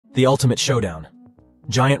The ultimate showdown.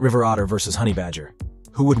 Giant river otter versus honey badger.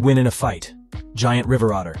 Who would win in a fight? Giant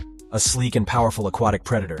river otter, a sleek and powerful aquatic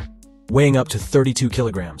predator, weighing up to 32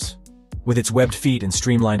 kilograms. With its webbed feet and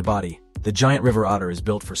streamlined body, the giant river otter is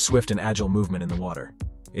built for swift and agile movement in the water.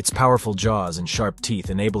 Its powerful jaws and sharp teeth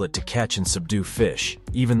enable it to catch and subdue fish,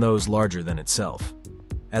 even those larger than itself.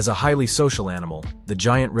 As a highly social animal, the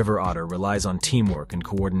giant river otter relies on teamwork and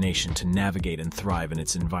coordination to navigate and thrive in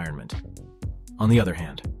its environment. On the other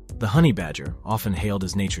hand, the honey badger, often hailed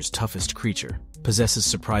as nature's toughest creature, possesses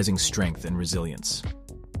surprising strength and resilience.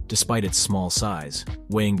 Despite its small size,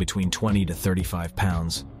 weighing between 20 to 35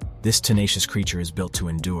 pounds, this tenacious creature is built to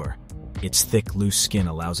endure. Its thick, loose skin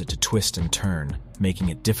allows it to twist and turn, making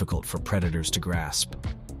it difficult for predators to grasp.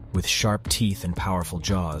 With sharp teeth and powerful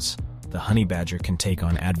jaws, the honey badger can take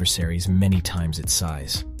on adversaries many times its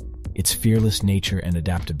size. Its fearless nature and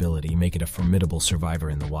adaptability make it a formidable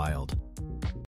survivor in the wild.